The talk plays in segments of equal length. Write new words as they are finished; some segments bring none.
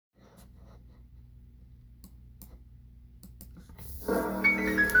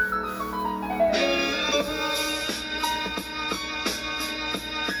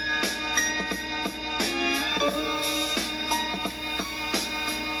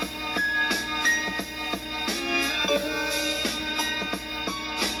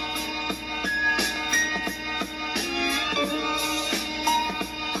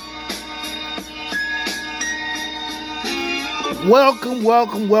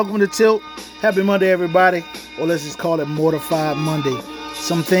Welcome to Tilt. Happy Monday, everybody. Or let's just call it Mortified Monday.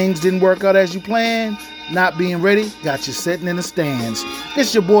 Some things didn't work out as you planned. Not being ready got you sitting in the stands.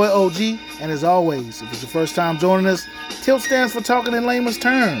 It's your boy OG, and as always, if it's your first time joining us, Tilt stands for talking in layman's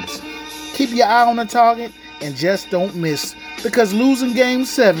terms. Keep your eye on the target and just don't miss, because losing game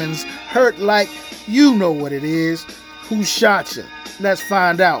sevens hurt like you know what it is. Who shot you? Let's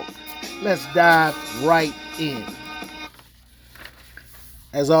find out. Let's dive right in.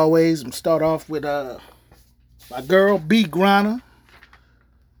 As always, I'm going to start off with my girl, B. Griner.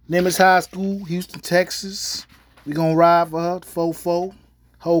 Nimitz High School, Houston, Texas. We're going to ride for her, fofo,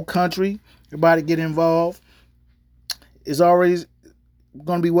 whole country. Everybody get involved. It's always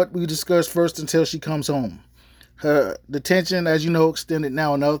going to be what we discuss first until she comes home. Her detention, as you know, extended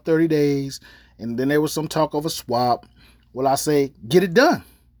now another 30 days. And then there was some talk of a swap. Well, I say, get it done.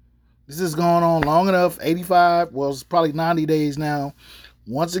 This has gone on long enough. 85, well, it's probably 90 days now.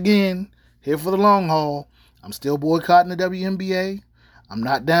 Once again, here for the long haul. I'm still boycotting the WNBA. I'm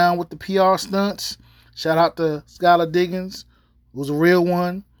not down with the PR stunts. Shout out to Skylar Diggins, who's a real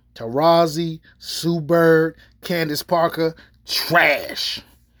one. Tarazi, Sue Bird, Candace Parker, trash.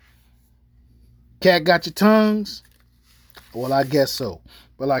 Cat got your tongues? Well, I guess so.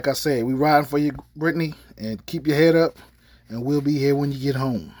 But like I said, we riding for you, Brittany, and keep your head up, and we'll be here when you get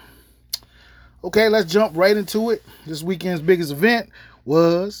home. Okay, let's jump right into it. This weekend's biggest event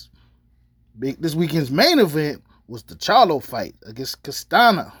was this weekend's main event was the Charlo fight against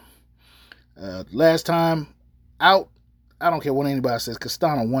Castana. Last time out, I don't care what anybody says,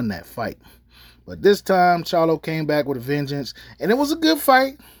 Castana won that fight. But this time, Charlo came back with a vengeance, and it was a good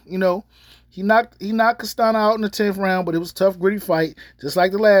fight. You know, he knocked Castana out in the 10th round, but it was a tough, gritty fight. Just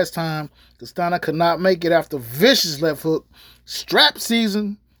like the last time, Castana could not make it after vicious left hook. Strap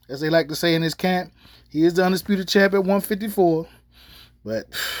season, as they like to say in his camp. He is the undisputed champ at 154. But,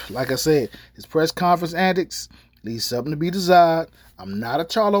 like I said, his press conference antics leave something to be desired. I'm not a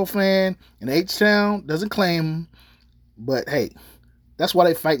Charlo fan, and H-Town doesn't claim him. But, hey, that's why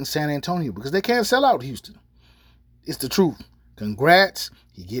they fight in San Antonio, because they can't sell out Houston. It's the truth. Congrats.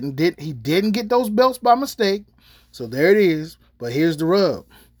 He didn't get those belts by mistake, so there it is. But here's the rub.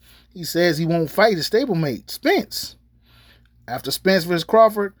 He says he won't fight his stablemate, Spence. After Spence vs.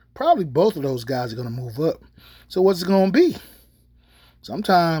 Crawford, probably both of those guys are going to move up. So what's it going to be?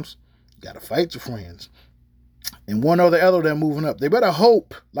 Sometimes you got to fight your friends. And one or the other, they're moving up. They better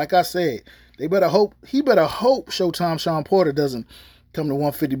hope, like I said, he better hope Showtime Sean Porter doesn't come to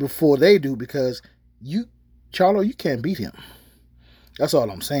 150 before they do, because Charlo, you can't beat him. That's all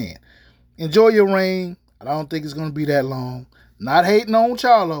I'm saying. Enjoy your reign. I don't think it's going to be that long. Not hating on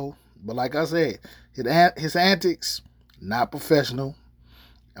Charlo, but like I said, his antics, not professional.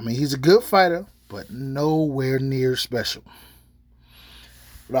 I mean, he's a good fighter, but nowhere near special.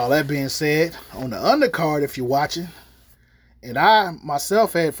 With all that being said, on the undercard, if you're watching, and I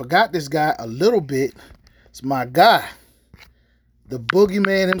myself had forgot this guy a little bit, it's my guy. The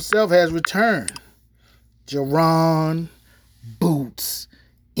boogeyman himself has returned. Jaron Boots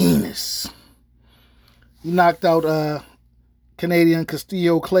Enos. He knocked out Canadian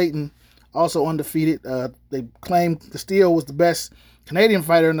Castillo Clayton, also undefeated. They claimed Castillo was the best Canadian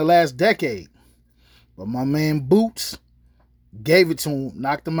fighter in the last decade. But my man Boots gave it to him,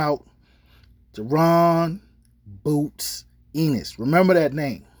 knocked him out. Jaron Boots Enos. Remember that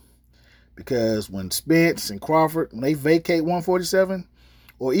name. Because when Spence and Crawford, when they vacate 147,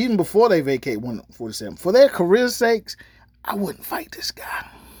 or even before they vacate 147, for their career's sakes, I wouldn't fight this guy.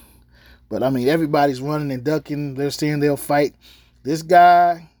 But I mean, everybody's running and ducking. They're saying they'll fight. This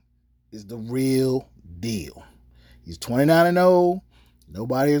guy is the real deal. He's 29-0.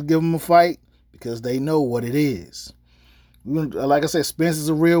 Nobody has given him a fight because they know what it is. Like I said, Spence is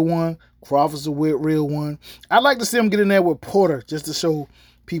a real one. Crawford's a real one. I'd like to see him get in there with Porter just to show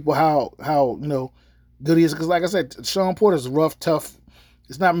people how good he is. Because like I said, Sean Porter's rough, tough.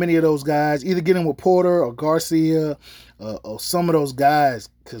 It's not many of those guys. Either get in with Porter or Garcia or some of those guys,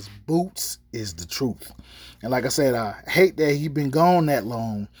 because Boots is the truth. And like I said, I hate that he's been gone that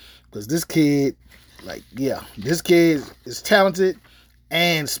long, because this kid, this kid is talented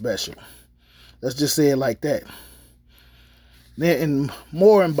and special. Let's just say it like that. Then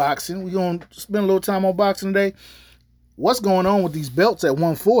more in boxing, we're going to spend a little time on boxing today. What's going on with these belts at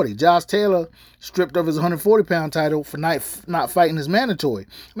 140? Josh Taylor stripped of his 140-pound title for not fighting his mandatory.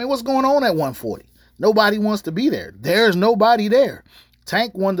 I mean, what's going on at 140? Nobody wants to be there. There's nobody there.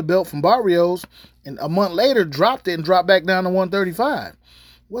 Tank won the belt from Barrios, and a month later dropped it and dropped back down to 135.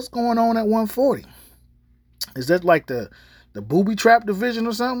 What's going on at 140? Is that like the booby trap division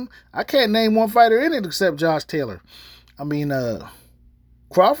or something? I can't name one fighter in it except Josh Taylor. I mean,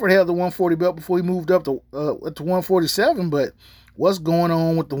 Crawford held the 140 belt before he moved up to 147, but what's going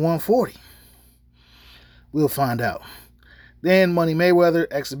on with the 140? We'll find out. Then Money Mayweather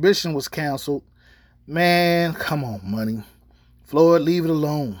exhibition was canceled. Man, come on, Money. Floyd, leave it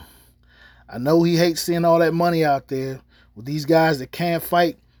alone. I know he hates seeing all that money out there with these guys that can't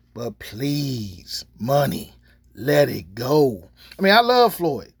fight, but please, Money, let it go. I mean, I love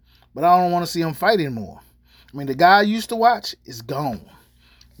Floyd, but I don't want to see him fight anymore. I mean, the guy I used to watch is gone.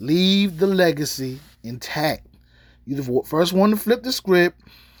 Leave the legacy intact. You're the first one to flip the script.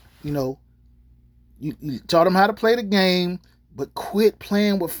 You know, you taught him how to play the game, but quit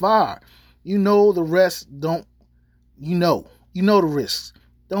playing with fire. You know the rest don't, you know the risks.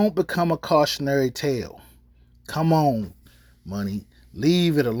 Don't become a cautionary tale. Come on, Money.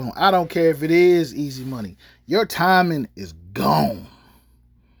 Leave it alone. I don't care if it is easy money. Your timing is gone.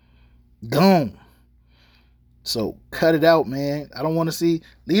 Gone. So cut it out, man. I don't want to see.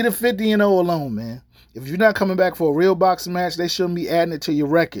 Leave the 50-0 alone, man. If you're not coming back for a real boxing match, they shouldn't be adding it to your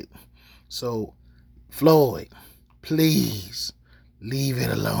record. So, Floyd, please leave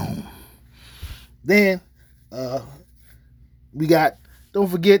it alone. Then, we got, don't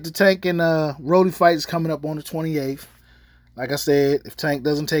forget the Tank and Rody fight is coming up on the 28th. Like I said, if Tank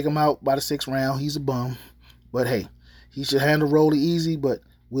doesn't take him out by the 6th round, he's a bum. But hey, he should handle Rody easy, but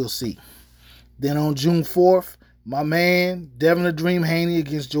we'll see. Then on June 4th, my man, Devin the Dream Haney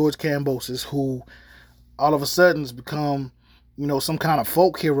against George Kambosos, who all of a sudden has become, some kind of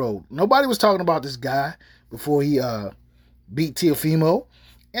folk hero. Nobody was talking about this guy before he beat Teofimo.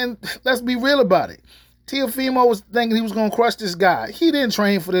 And let's be real about it. Teofimo was thinking he was going to crush this guy. He didn't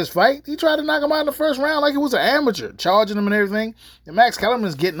train for this fight. He tried to knock him out in the first round like he was an amateur, charging him and everything. And Max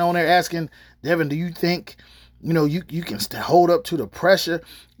Kellerman's getting on there asking, Devin, do you think, you can hold up to the pressure?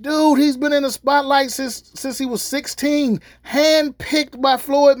 Dude, he's been in the spotlight since he was 16, handpicked by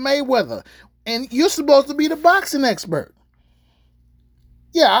Floyd Mayweather. And you're supposed to be the boxing expert.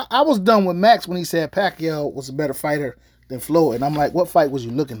 Yeah, I was done with Max when he said Pacquiao was a better fighter than Floyd. And I'm like, what fight was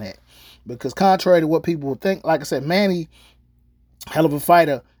you looking at? Because contrary to what people would think, like I said, Manny, hell of a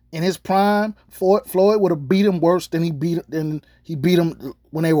fighter. In his prime, Floyd would have beat him worse than he beat him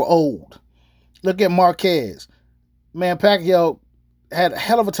when they were old. Look at Marquez. Man, Pacquiao had a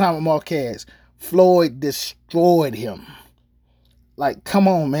hell of a time with Marquez. Floyd destroyed him. Like, come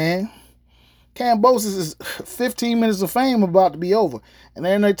on, man. Kambosos is 15 minutes of fame about to be over. And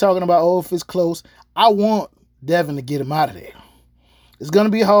then they're talking about, if it's close. I want Devin to get him out of there. It's going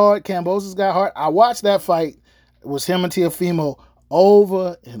to be hard. Kambosos got hard. I watched that fight. It was him and Teofimo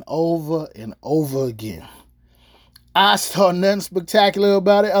over and over and over again. I saw nothing spectacular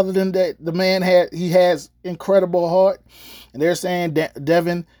about it other than that the man has incredible heart. And they're saying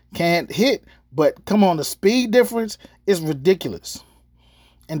Devin can't hit. But come on, the speed difference is ridiculous.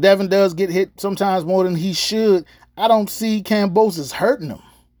 And Devin does get hit sometimes more than he should. I don't see Kambosos hurting him.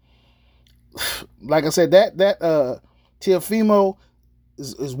 Like I said, that Teofimo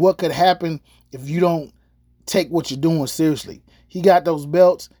is what could happen if you don't take what you're doing seriously. He got those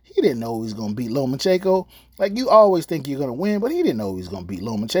belts. He didn't know he was going to beat Lomachenko. Like, you always think you're going to win, but he didn't know he was going to beat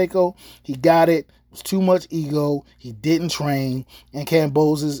Lomachenko. He got it. It was too much ego. He didn't train. And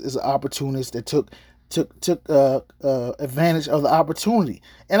Kambosos is an opportunist that took advantage of the opportunity.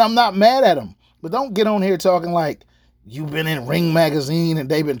 And I'm not mad at him. But don't get on here talking like you've been in Ring Magazine and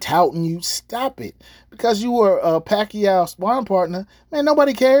they've been touting you. Stop it. Because you were a Pacquiao sparring partner, man,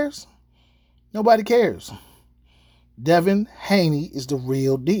 nobody cares. Nobody cares. Devin Haney is the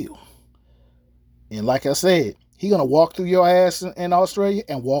real deal. And like I said, he's going to walk through your ass in Australia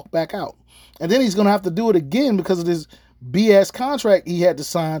and walk back out. And then he's going to have to do it again because of this BS contract he had to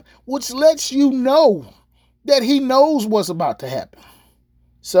sign, which lets you know that he knows what's about to happen.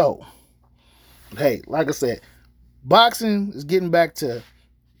 So, hey, like I said, boxing is getting back to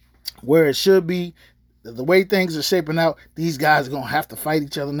where it should be. The way things are shaping out, these guys are going to have to fight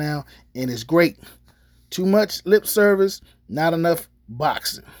each other now, and it's great. Too much lip service, not enough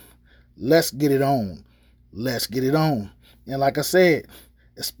boxing. Let's get it on. Let's get it on. And like I said,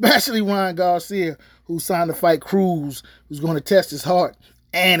 especially Ryan Garcia, who signed to fight Cruz, who's going to test his heart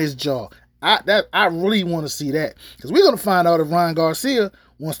and his jaw. I really want to see that, because we're going to find out if Ryan Garcia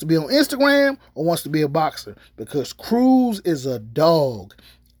wants to be on Instagram or wants to be a boxer, because Cruz is a dog.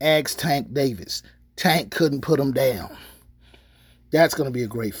 Ask Tank Davis. Tank couldn't put him down. That's going to be a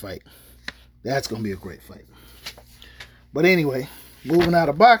great fight. That's going to be a great fight. But anyway, moving out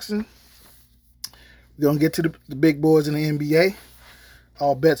of boxing, we're going to get to the big boys in the NBA.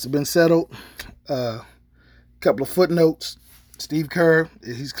 All bets have been settled. Couple of footnotes. Steve Kerr,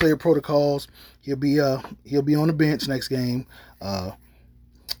 he's cleared protocols. He'll be on the bench next game.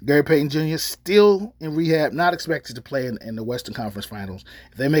 Gary Payton Jr. still in rehab, not expected to play in the Western Conference Finals.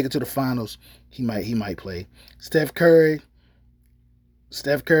 If they make it to the finals, he might play. Steph Curry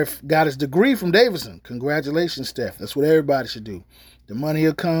got his degree from Davidson. Congratulations, Steph. That's what everybody should do. The money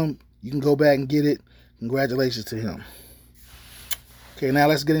will come. You can go back and get it. Congratulations to him. Okay, now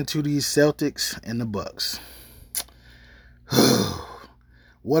let's get into these Celtics and the Bucks.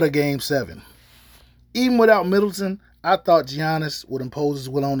 What a game 7. Even without Middleton, I thought Giannis would impose his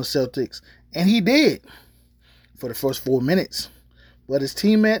will on the Celtics, and he did for the first 4 minutes. But his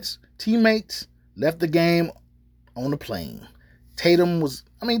teammates left the game on the plane. Tatum was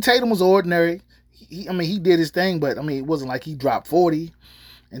ordinary. He did his thing, but it wasn't like he dropped 40.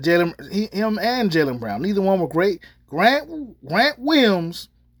 And him and Jaylen Brown, neither one were great. Grant Williams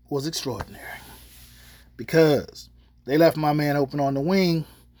was extraordinary because they left my man open on the wing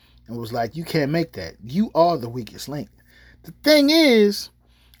and was like, you can't make that. You are the weakest link. The thing is,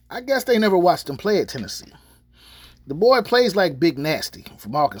 I guess they never watched him play at Tennessee. The boy plays like Big Nasty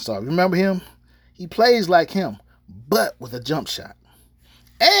from Arkansas. Remember him? He plays like him, but with a jump shot.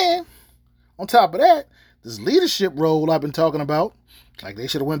 And on top of that, this leadership role I've been talking about, like they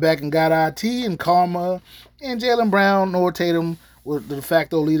should have went back and got IT and Karma and Jaylen Brown or Tatum were the de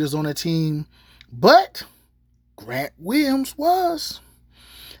facto leaders on the team. But Grant Williams was.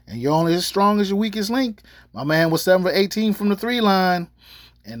 And you're only as strong as your weakest link. My man was 7 for 18 from the 3 line.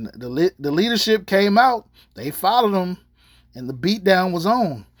 And the leadership came out. They followed him. And the beatdown was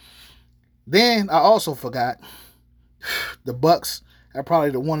on. Then I also forgot the Bucks are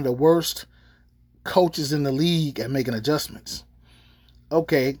probably one of the worst coaches in the league at making adjustments.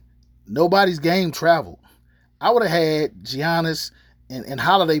 Okay, nobody's game traveled. I would have had Giannis and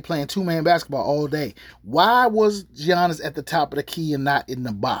Holiday playing 2-man basketball all day. Why was Giannis at the top of the key and not in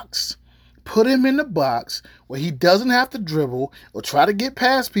the box? Put him in the box where he doesn't have to dribble or try to get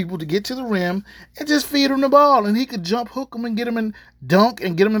past people to get to the rim and just feed him the ball. And he could jump, hook him, and get him in dunk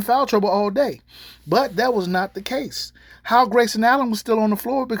and get him in foul trouble all day. But that was not the case. Hal Grayson Allen was still on the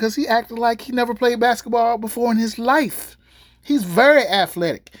floor because he acted like he never played basketball before in his life. He's very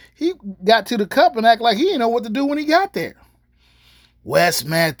athletic. He got to the cup and acted like he didn't know what to do when he got there. Wes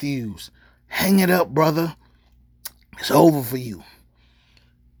Matthews, hang it up, brother. It's over for you.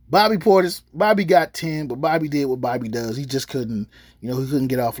 Bobby got 10, but Bobby did what Bobby does. He just couldn't, he couldn't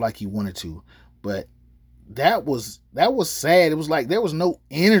get off like he wanted to. But that was sad. It was like there was no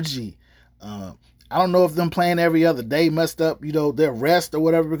energy. I don't know if them playing every other day messed up, their rest or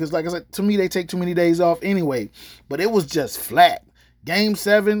whatever, because like I said, to me, they take too many days off anyway. But it was just flat. Game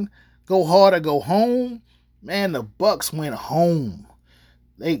 7, go hard or go home. Man, the Bucks went home.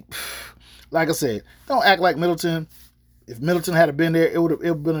 They, like I said, don't act like Middleton. If Middleton had been there, it would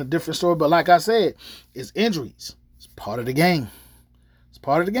have been a different story. But like I said, it's injuries. It's part of the game. It's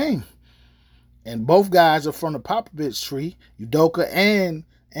part of the game. And both guys are from the Popovich tree, Udoka and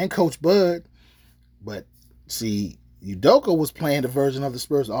Coach Bud. But see, Udoka was playing the version of the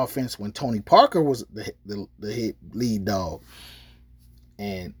Spurs offense when Tony Parker was the head lead dog.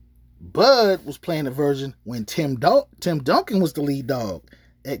 And Bud was playing the version when Tim Duncan was the lead dog.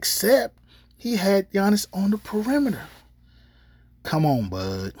 Except he had Giannis on the perimeter. Come on,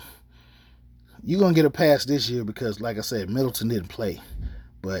 Bud. You're going to get a pass this year because, like I said, Middleton didn't play.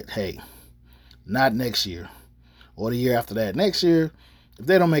 But, hey, not next year or the year after that. Next year, if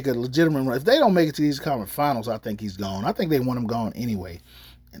they don't make a legitimate run, if they don't make it to these conference finals, I think he's gone. I think they want him gone anyway.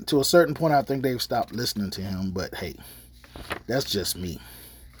 And to a certain point, I think they've stopped listening to him. But, hey, that's just me.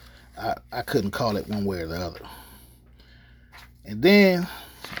 I couldn't call it one way or the other. And then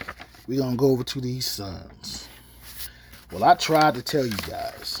we're going to go over to these Suns. Well, I tried to tell you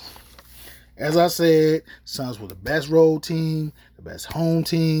guys. As I said, Suns were the best road team, the best home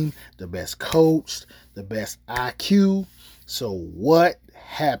team, the best coached, the best IQ. So what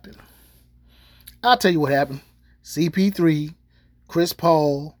happened? I'll tell you what happened. CP3, Chris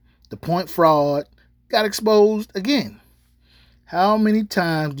Paul, the point fraud, got exposed again. How many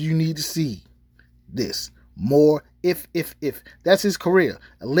times do you need to see this? More if. That's his career.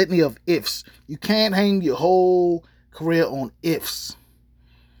 A litany of ifs. You can't hang your whole career on ifs.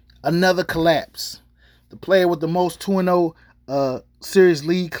 Another collapse. The player with the most 2-0 series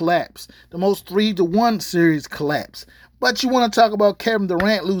lead collapse. The most 3-1 series collapse. But you want to talk about Kevin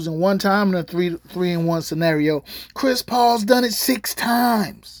Durant losing one time in a 3-1 scenario. Chris Paul's done it 6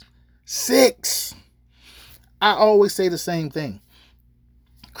 times. 6. I always say the same thing.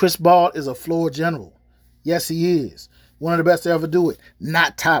 Chris Paul is a floor general. Yes, he is. One of the best to ever do it.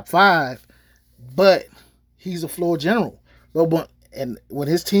 Not top 5, but he's a floor general. And when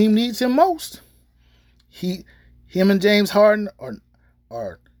his team needs him most, him and James Harden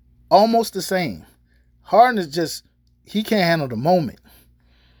are almost the same. Harden is just, he can't handle the moment.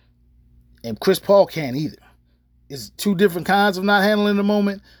 And Chris Paul can't either. It's two different kinds of not handling the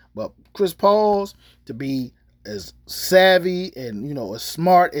moment, but Chris Paul's to be as savvy and, as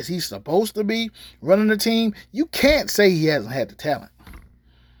smart as he's supposed to be running the team, you can't say he hasn't had the talent.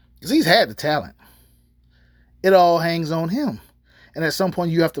 Because he's had the talent. It all hangs on him. And at some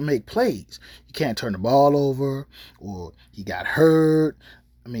point you have to make plays. You can't turn the ball over, or he got hurt.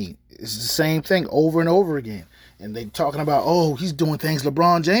 I mean, it's the same thing over and over again. And they talking about, he's doing things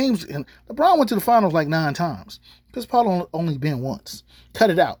LeBron James. And LeBron went to the finals like 9 times. Chris Paul only been once. Cut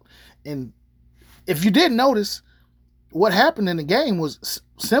it out. And if you didn't notice, what happened in the game was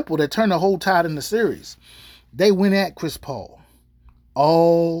simple. That turned the whole tide in the series. They went at Chris Paul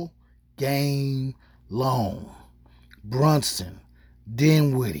all game long. Brunson,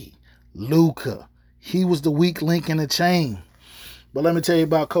 Dinwiddie, Luka. He was the weak link in the chain. But let me tell you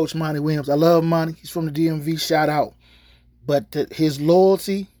about Coach Monty Williams. I love Monty. He's from the DMV. Shout out. But his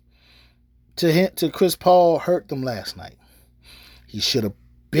loyalty to Chris Paul hurt them last night. He should have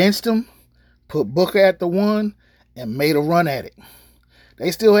benched him, put Booker at the 1, and made a run at it.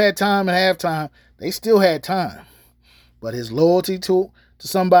 They still had time at halftime. They still had time. But his loyalty to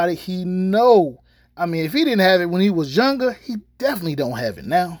somebody he know. I mean, if he didn't have it when he was younger, he definitely don't have it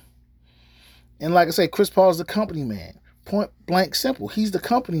now. And like I say, Chris Paul's the company man. Point blank simple. He's the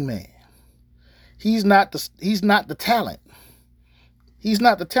company man. He's not the talent. He's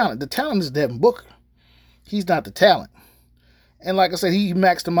not the talent. The talent is Devin Booker. He's not the talent. And like I said, he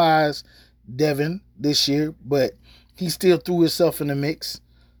maximized Devin this year, but he still threw himself in the mix.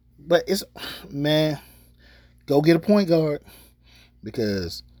 But go get a point guard.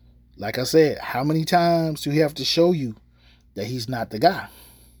 Because, like I said, how many times do he have to show you that he's not the guy?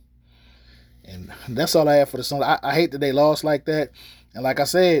 And that's all I have for the Suns. I hate that they lost like that. And like I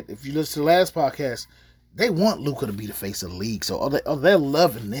said, if you listen to the last podcast, they want Luka to be the face of the league. So they're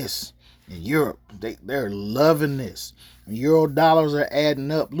loving this in Europe. They're loving this. And Euro dollars are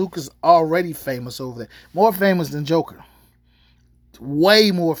adding up. Luka's already famous over there. More famous than Joker.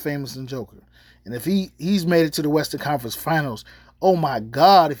 Way more famous than Joker. And if he's made it to the Western Conference Finals, oh my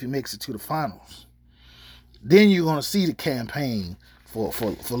God, if he makes it to the finals, then you're going to see the campaign for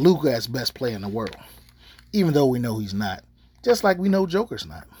Luka as best player in the world. Even though we know he's not. Just like we know Joker's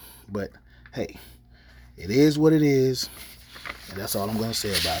not. But, hey, it is what it is. And that's all I'm going to say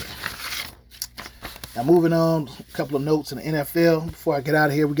about it. Now, moving on, a couple of notes in the NFL. Before I get out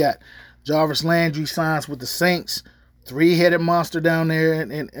of here, we got Jarvis Landry signs with the Saints. 3-headed monster down there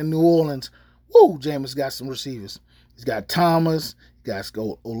in New Orleans. Woo, Jameis got some receivers. He's got Thomas. He's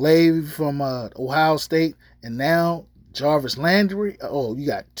got Olave from Ohio State. And now Jarvis Landry. Oh, you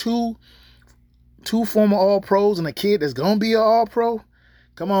got two former All-Pros and a kid that's going to be an All-Pro.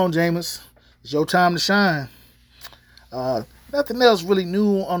 Come on, Jameis. It's your time to shine. Nothing else really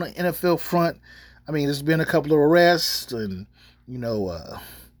new on the NFL front. I mean, there's been a couple of arrests and, a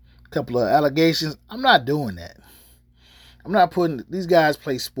couple of allegations. I'm not doing that. I'm not putting, these guys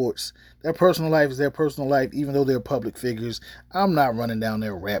play sports. Their personal life is their personal life, even though they're public figures. I'm not running down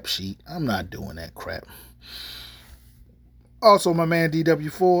their rap sheet. I'm not doing that crap. Also, my man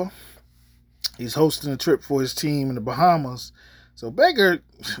DW4, he's hosting a trip for his team in the Bahamas. So Baker,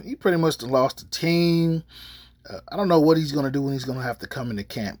 he pretty much lost the team. I don't know what he's going to do when he's going to have to come into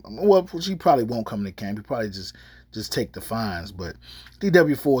camp. Well, he probably won't come into camp. He probably just take the fines. But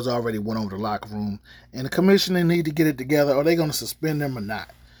DW4 has already went over the locker room. And the commissioner need to get it together. Are they going to suspend them or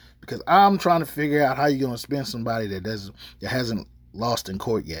not? Because I'm trying to figure out how you're going to suspend somebody that hasn't lost in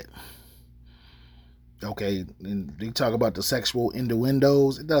court yet. Okay, and they talk about the sexual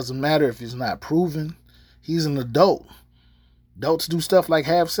innuendos. It doesn't matter if it's not proven. He's an adult. Adults do stuff like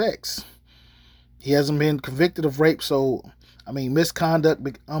have sex. He hasn't been convicted of rape,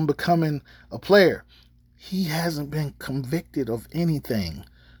 misconduct, unbecoming a player. He hasn't been convicted of anything.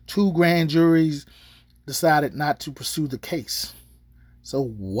 2 grand juries decided not to pursue the case. So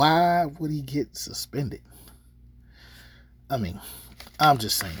why would he get suspended? I'm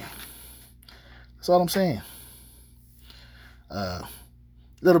just saying. That's all I'm saying.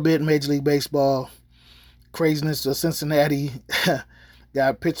 Little bit Major League Baseball. Craziness of Cincinnati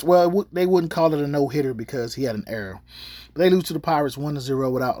got pitched. Well, they wouldn't call it a no-hitter because he had an error. But they lose to the Pirates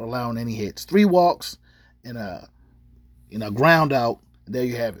 1-0 without allowing any hits. 3 walks and a ground out. There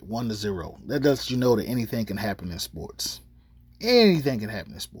you have it, 1-0. That lets you know that anything can happen in sports. Anything can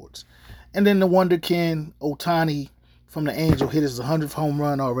happen in sports. And then the wonderkin Ohtani from the Angel hit his 100th home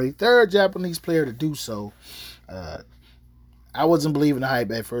run already. 3rd Japanese player to do so. I wasn't believing the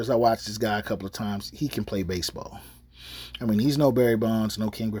hype at first. I watched this guy a couple of times. He can play baseball. I mean, he's no Barry Bonds, no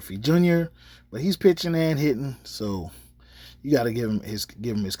Ken Griffey Jr., but he's pitching and hitting, so you got to give him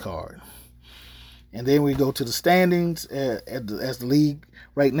his card. And then we go to the standings as the league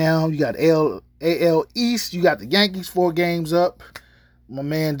right now. You got AL East. You got the Yankees 4 games up. My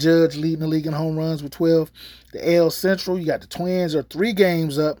man Judge leading the league in home runs with 12. The AL Central, you got the Twins are 3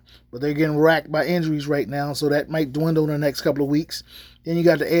 games up, but they're getting racked by injuries right now, so that might dwindle in the next couple of weeks. Then you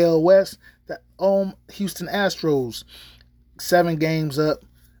got the AL West, the Houston Astros, 7 games up,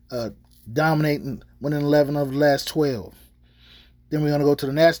 dominating, winning 11 of the last 12. Then we're going to go to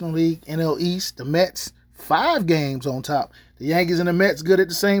the National League, NL East, the Mets, 5 games on top. The Yankees and the Mets good at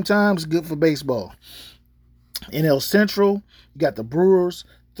the same time. It's good for baseball. NL Central, you got the Brewers,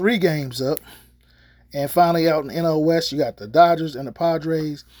 3 games up. And finally out in NL West, you got the Dodgers and the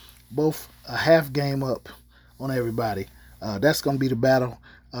Padres, both a half game up on everybody. That's going to be the battle.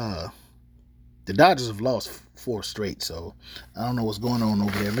 The Dodgers have lost 4 straight, so I don't know what's going on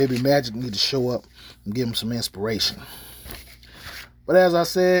over there. Maybe Magic need to show up and give them some inspiration. But as I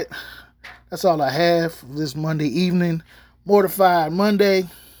said, that's all I have for this Monday evening. Mortified Monday.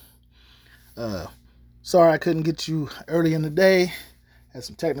 Sorry I couldn't get you early in the day. Had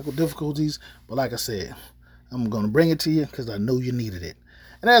some technical difficulties. But like I said, I'm going to bring it to you because I know you needed it.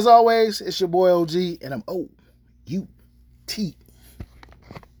 And as always, it's your boy OG, and I'm O-U-T.